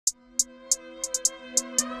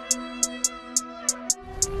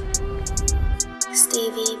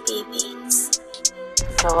DVB Beats.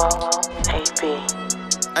 Hello, AB.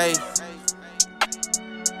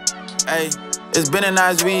 Hey, it's been a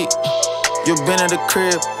nice week. You been at the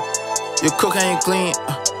crib. Your cook ain't clean.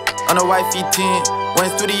 On a wifey team.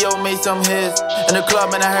 Went studio, made some hits. In the club,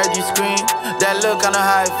 man, I heard you scream. That look, I know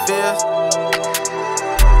how it feels.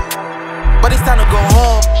 But it's time to go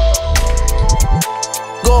home.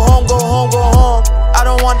 Go home, go home, go home. I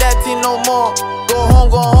don't want that team no more. Go home,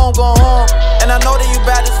 go home, go home. And I know that you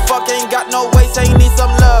bad as fuck, ain't got no waist, so you need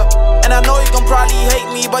some love. And I know you gon' probably hate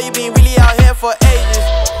me, but you been really out here for ages.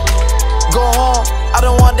 Go home, I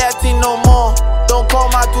don't want that team no more. Don't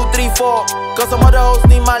call my 234, cause some other hoes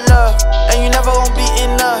need my love. And you never gon' be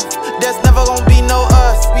enough, there's never gon' be no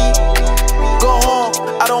us. Go home,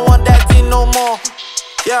 I don't want that team no more.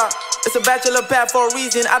 Yeah. It's a bachelor pad for a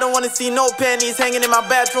reason. I don't wanna see no panties hanging in my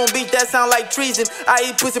bathroom. Bitch, that sound like treason. I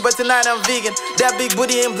eat pussy, but tonight I'm vegan. That big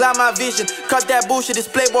booty ain't blind my vision. Cut that bullshit, it's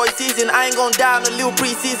Playboy season. I ain't gon' die on a little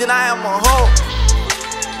preseason. I am a hoe.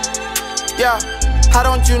 Yeah, how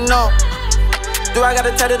don't you know? Do I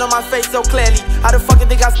gotta tell it on my face so clearly? How the fuck you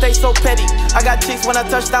think I stay so petty? I got chicks when I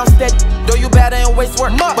touch down steady. Though you bad, I ain't waste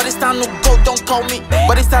work. But it's time to go, don't call me.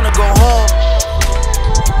 But it's time to go home.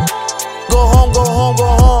 Go home, go home, go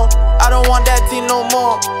home. I don't want that team no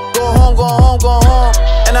more. Go home, go home, go home.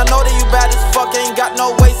 And I know that you bad as fuck, ain't got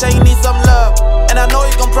no waist, so you need some love. And I know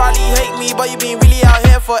you gon' probably hate me, but you been really out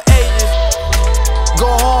here for ages. Go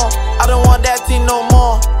home, I don't want that team no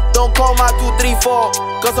more. Don't call my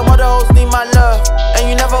 234, cause some other hoes need my love. And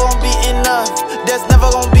you never gon' be enough, there's never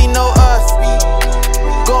gon' be no us.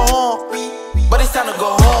 Go home, but it's time to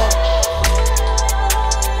go home.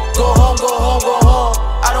 Go home, go home, go home.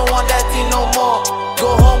 I don't want that team no more.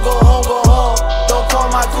 Go home, go home, go home. Don't call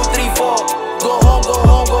my 234. Go home, go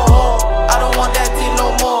home, go home. I don't want that team no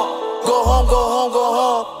more. Go home, go home, go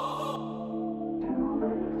home.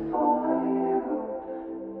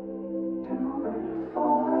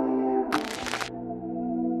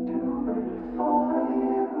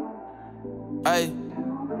 Hey.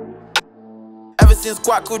 Ever since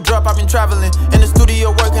Squad Cool drop, I've been traveling. In the studio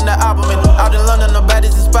working the album. And out in London, the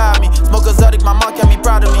baddies inspire me. Smoke exotic, my mom can be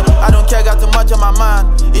proud of me. I don't care, got too much on my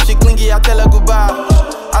mind. If she clingy, I tell her goodbye.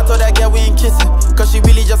 I told that girl we ain't kissing, cause she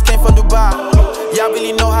really just came from Dubai. Y'all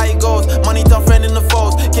really know how it goes. Money turn friend in the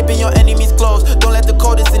foes. Keeping your enemies close. Don't let the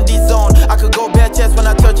coldest in this zone. I could go bare chest when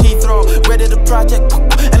I touch Heathrow. Ready to project,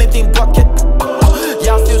 anything bucket.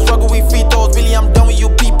 Y'all still struggle with free throws. Really, I'm done with you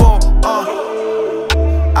people.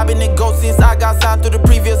 I've been in ghost since I got signed to the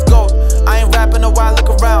previous ghost. I ain't rapping a while, look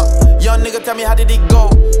around. Young nigga, tell me how did it go?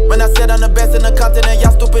 When I said I'm the best in the continent,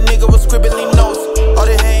 y'all stupid nigga was scribbling notes. All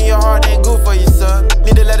the hate in your heart ain't good for you, son.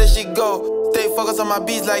 Need to let that shit go. Stay focused on my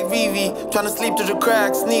beats like Vivi. Tryna sleep through the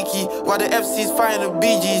cracks, sneaky. While the FC's firing the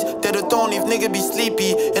BGs. They the tone if nigga be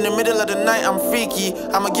sleepy. In the middle of the night, I'm freaky.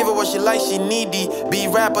 I'ma give her what she like, she needy. Be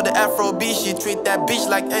rap or the Afrobeats, she treat that bitch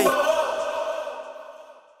like, hey.